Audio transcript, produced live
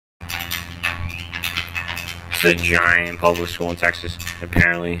the giant public school in Texas.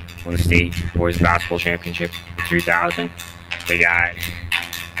 Apparently, won the state boys basketball championship in 2000. They got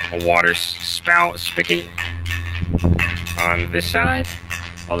a water spout spigot on this side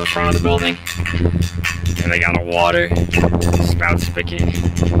of the front of the building, and they got a water spout spigot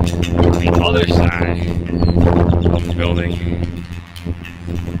on the other side of the building.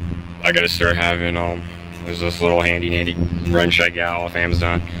 I gotta start having there's this little handy wrench I got off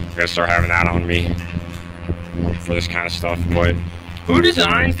Amazon. I gotta start having that on me for this kind of stuff. But who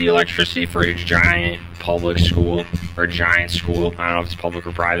designs the electricity for a giant public school or a giant school? I don't know if it's public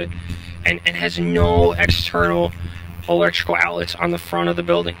or private, and has no external electrical outlets on the front of the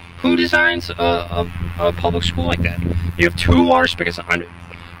building? Who designs a public school like that? You have two water spigots on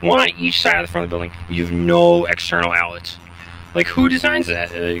one on each side of the front of the building. You have no external outlets. Like, who designs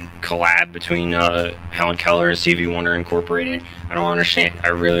that? A collab between Helen Keller and Stevie Wonder Incorporated? I don't understand. I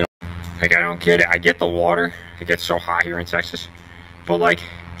really don't. Like, I don't get it. I get the water. It gets so hot here in Texas. But, like,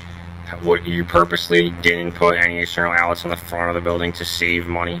 what, you purposely didn't put any external outlets on the front of the building to save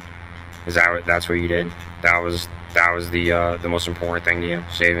money? Is that that's what you did? That was the most important thing to you?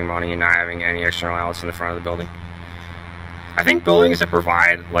 Saving money and not having any external outlets in the front of the building? I think buildings that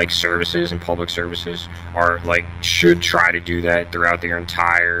provide like services and public services are like should try to do that throughout their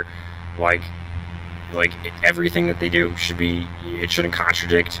entire like everything that they do should be, it shouldn't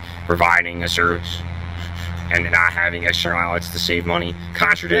contradict providing a service, and not having external outlets to save money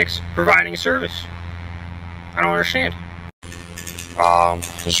contradicts providing a service. I don't understand.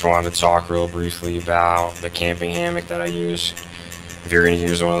 Just wanted to talk real briefly about the camping hammock that I use. If you're going to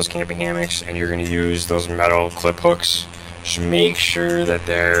use one of those camping hammocks and you're going to use those metal clip hooks, just make sure that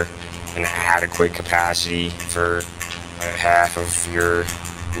they're an adequate capacity for half of your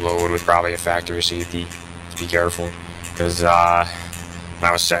load with probably a factor of safety. Just be careful, because when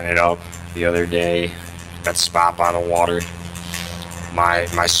I was setting it up the other day, that spot by the water, my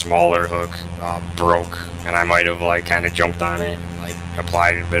smaller hook broke, and I might have like kind of jumped on it, like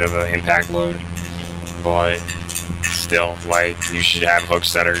applied a bit of an impact load. But still, like, you should have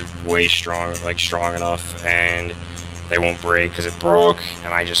hooks that are way strong enough, and they won't break, because it broke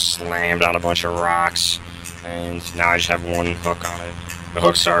and I just slammed on a bunch of rocks, and now I just have one hook on it. The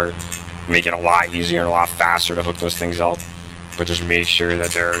hooks are make it a lot easier and a lot faster to hook those things up, but just make sure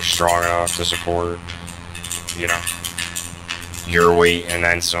that they're strong enough to support, you know, your weight and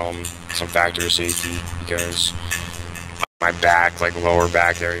then some factor of safety, because my back, like lower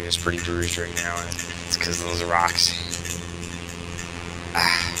back area, is pretty bruised right now, and it's because of those rocks.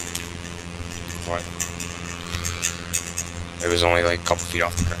 What? It was only like a couple feet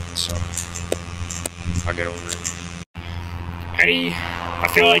off the ground, so I'll get over it. I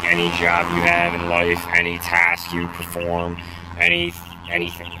feel like any job you have in life, any task you perform,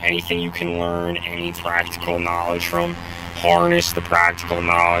 anything you can learn any practical knowledge from, harness the practical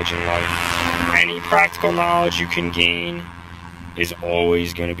knowledge in life. Any practical knowledge you can gain is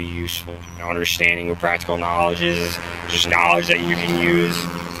always going to be useful. Understanding what practical knowledge is just knowledge that you can use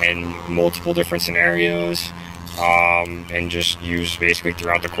in multiple different scenarios, and just use basically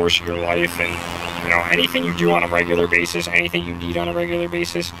throughout the course of your life. And you know, anything you do on a regular basis, anything you need on a regular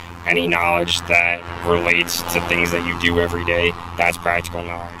basis, any knowledge that relates to things that you do every day, that's practical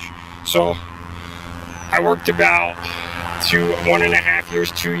knowledge. So I worked about 1.5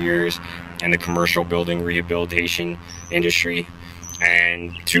 years, 2 years in the commercial building rehabilitation industry,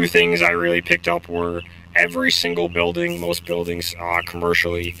 and two things I really picked up were every single building, most buildings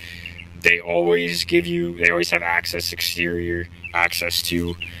commercially, they always have exterior access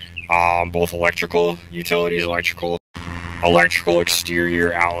to both electrical utilities, electrical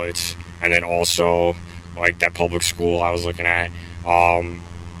exterior outlets, and then also, like that public school I was looking at,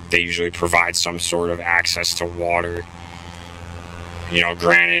 they usually provide some sort of access to water. You know,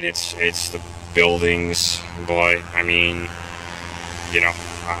 granted, it's the buildings, but I mean, you know,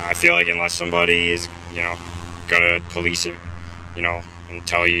 I feel like unless somebody is, you know, gonna police it, you know, and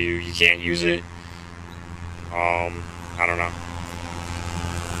tell you can't use it, I don't know.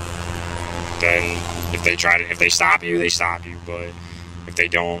 Then if they stop you, they stop you, but if they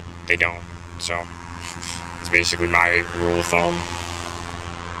don't, they don't. So it's basically my rule of thumb.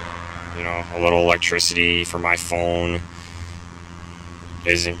 You know, a little electricity for my phone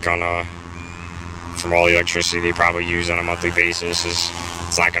isn't gonna, from all the electricity they probably use on a monthly basis,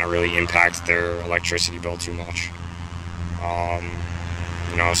 it's not gonna really impact their electricity bill too much.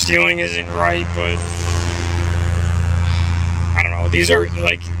 You know, stealing isn't right, but I don't know. These are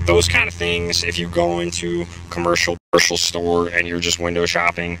like those kind of things. If you go into commercial store and you're just window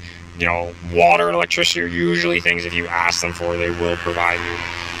shopping, you know, water and electricity are usually things, if you ask them for, they will provide you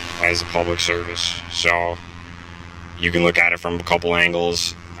as a public service. So You can look at it from a couple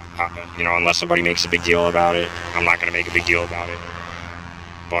angles. Unless somebody makes a big deal about it, I'm not going to make a big deal about it.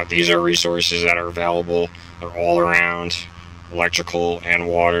 But these are resources that are available. They're all around, electrical and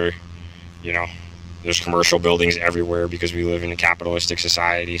water. There's commercial buildings everywhere because we live in a capitalistic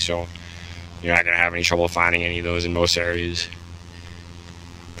society, so you're not going to have any trouble finding any of those in most areas.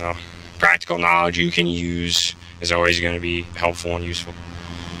 Practical knowledge you can use is always going to be helpful and useful.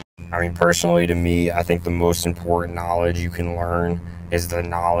 Personally, to me, I think the most important knowledge you can learn is the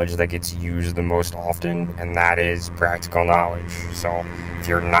knowledge that gets used the most often, and that is practical knowledge. So if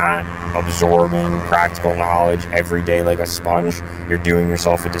you're not absorbing practical knowledge every day like a sponge, you're doing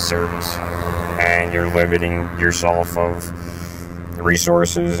yourself a disservice, and you're limiting yourself of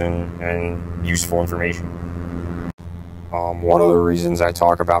resources and useful information. One of the reasons I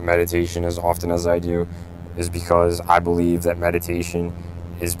talk about meditation as often as I do is because I believe that meditation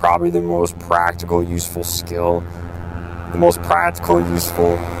is probably the most practical, useful skill, the most practical,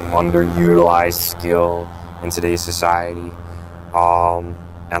 useful, underutilized skill in today's society. And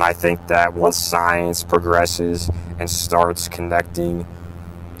I think that once science progresses and starts connecting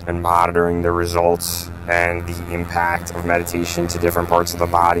and monitoring the results and the impact of meditation to different parts of the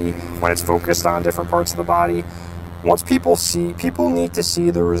body, when it's focused on different parts of the body, once people need to see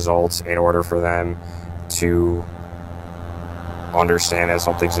the results in order for them to understand that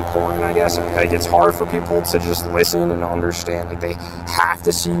something's important, I guess. Like, it's hard for people to just listen and understand. Like, they have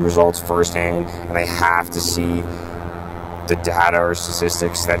to see results firsthand, and they have to see the data or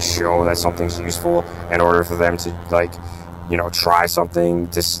statistics that show that something's useful in order for them to, try something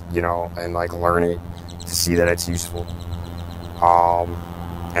to, and learn it to see that it's useful.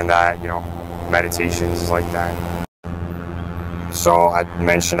 And that, meditation is like that. So I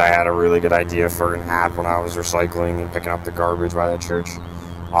mentioned I had a really good idea for an app when I was recycling and picking up the garbage by the church.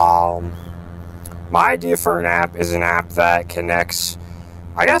 My idea for an app is an app that connects,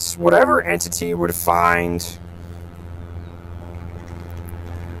 I guess, whatever entity would find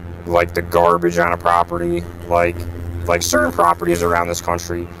the garbage on a property. Like certain properties around this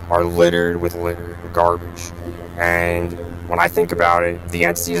country are littered with garbage. And when I think about it, the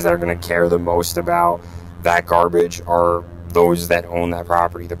entities that are going to care the most about that garbage are those that own that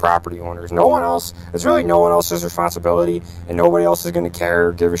property, the property owners. No one else. It's really no one else's responsibility, and nobody else is going to care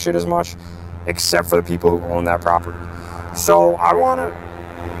or give a shit as much, except for the people who own that property. So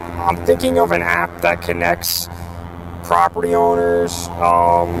I'm thinking of an app that connects property owners,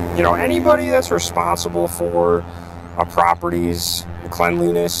 anybody that's responsible for a property's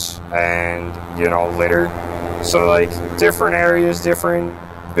cleanliness and, litter. So different areas, different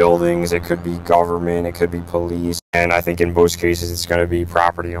buildings, it could be government, it could be police, and I think in most cases it's going to be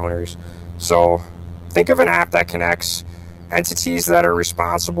property owners. So think of an app that connects entities that are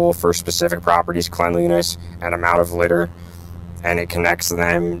responsible for specific properties' cleanliness and amount of litter, and it connects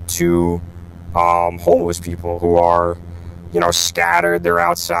them to homeless people who are scattered, they're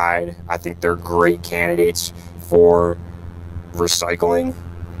outside. I think they're great candidates for recycling,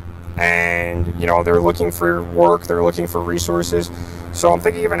 and they're looking for work, they're looking for resources. So I'm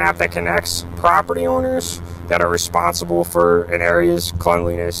thinking of an app that connects property owners that are responsible for an area's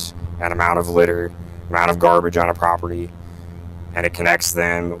cleanliness and amount of litter, amount of garbage on a property, and it connects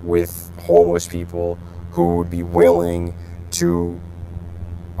them with homeless people who would be willing to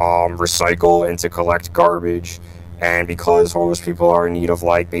recycle and to collect garbage. And because homeless people are in need of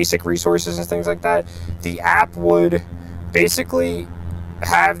basic resources and things like that, the app would basically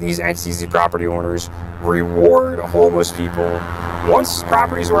have these entities, the property owners, reward homeless people. Once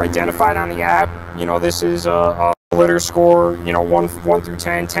properties were identified on the app, this is a litter score, 1 through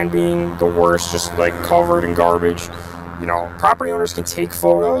 10, 10 being the worst, just covered in garbage. Property owners can take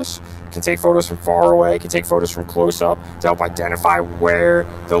photos from far away, can take photos from close up to help identify where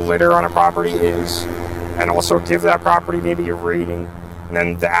the litter on a property is, and also give that property maybe a rating. And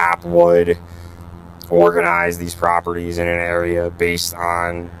then the app would organize these properties in an area based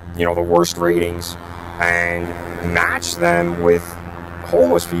on, the worst ratings, and match them with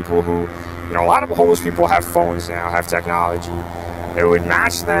homeless people who, a lot of homeless people have phones now, have technology. It would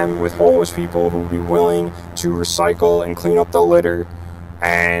match them with homeless people who would be willing to recycle and clean up the litter,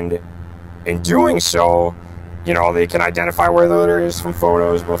 and in doing so, they can identify where the litter is from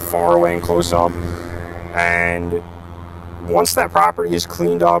photos, both far away and close up. And once that property is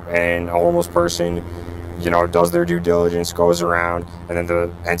cleaned up and a homeless person, does their due diligence, goes around, and then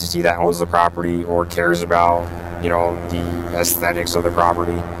the entity that owns the property or cares about, the aesthetics of the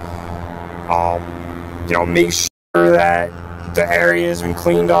property, make sure that the area has been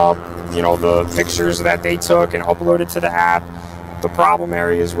cleaned up, the pictures that they took and uploaded to the app the problem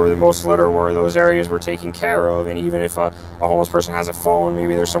areas where the most litter were, those areas were taken care of. And even if a homeless person has a phone,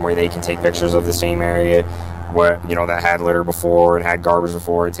 maybe there's some way they can take pictures of the same area where, that had litter before and had garbage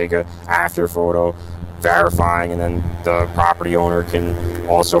before, and take a after photo verifying, and then the property owner can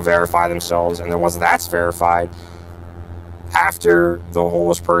also verify themselves. And then once that's verified, after the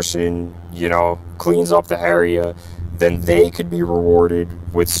homeless person, cleans up the area, then they could be rewarded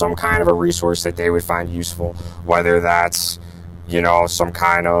with some kind of a resource that they would find useful, whether that's, some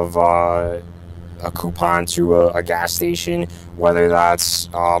kind of a coupon to a gas station, whether that's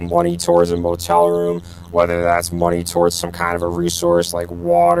money towards a motel room, whether that's money towards some kind of a resource like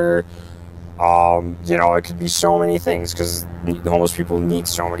water. It could be so many things, because the homeless people need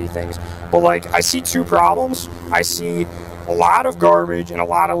so many things. But I see two problems. I see a lot of garbage and a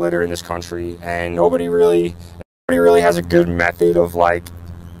lot of litter in this country, and nobody really has a good method of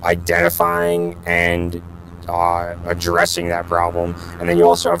identifying and addressing that problem. And then you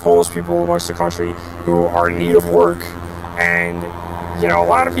also have homeless people amongst the country who are in need of work, and a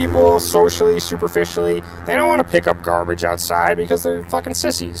lot of people socially, superficially, they don't want to pick up garbage outside because they're fucking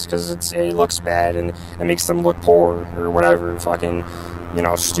sissies, because it looks bad and it makes them look poor or whatever fucking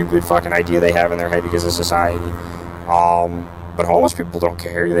stupid fucking idea they have in their head because of society. But homeless people don't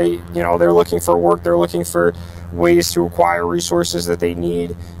care. They're looking for work. They're looking for ways to acquire resources that they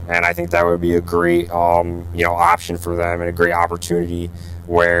need. And I think that would be a great, option for them, and a great opportunity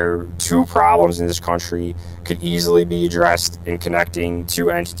where two problems in this country could easily be addressed in connecting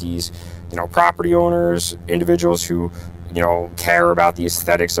two entities, property owners, individuals who, care about the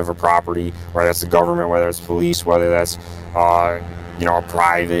aesthetics of a property, whether that's the government, whether it's police, whether that's, a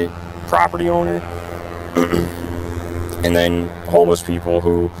private property owner. And then homeless people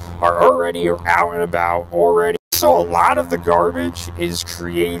who are already out and about already. So a lot of the garbage is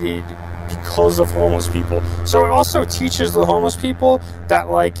created because of homeless people. So it also teaches the homeless people that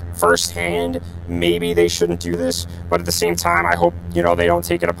firsthand, maybe they shouldn't do this, but at the same time, I hope, they don't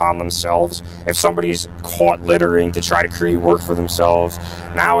take it upon themselves. If somebody's caught littering to try to create work for themselves,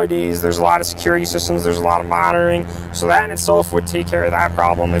 nowadays there's a lot of security systems, there's a lot of monitoring, so that in itself would take care of that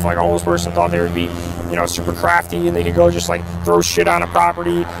problem. If a homeless person thought they would be, super crafty and they could go just throw shit on a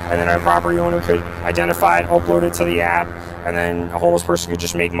property, and then a property owner could identify it, upload it to the app, and then a homeless person could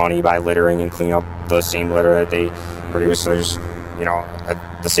just make money by littering and clean up the same litter that they produce. So there's,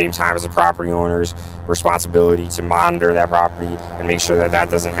 at the same time as the property owner's responsibility to monitor that property and make sure that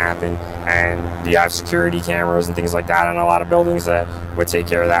doesn't happen. And you have security cameras and things like that in a lot of buildings that would take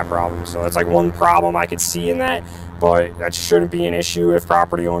care of that problem. So it's one problem I could see in that, but that shouldn't be an issue if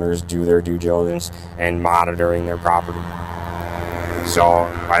property owners do their due diligence and monitoring their property. So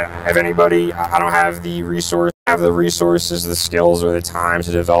if anybody, I don't have the resources, the skills, or the time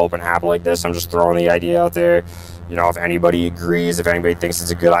to develop an app like this. I'm just throwing the idea out there. If anybody agrees, if anybody thinks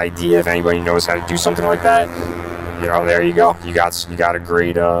it's a good idea, if anybody knows how to do something like that, there you go. You got a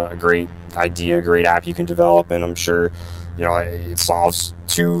great idea, a great app you can develop, and I'm sure, it solves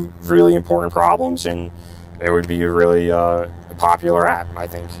two really important problems, and it would be a really popular app, I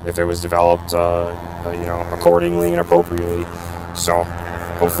think, if it was developed, accordingly and appropriately. So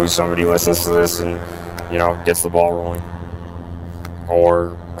hopefully somebody listens to this and, gets the ball rolling,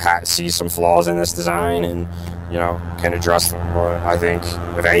 or sees some flaws in this design and, can address them. But I think,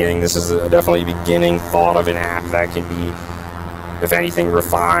 if anything, this is definitely a beginning thought of an app that can be, if anything,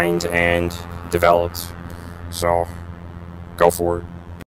 refined and developed. So go for it.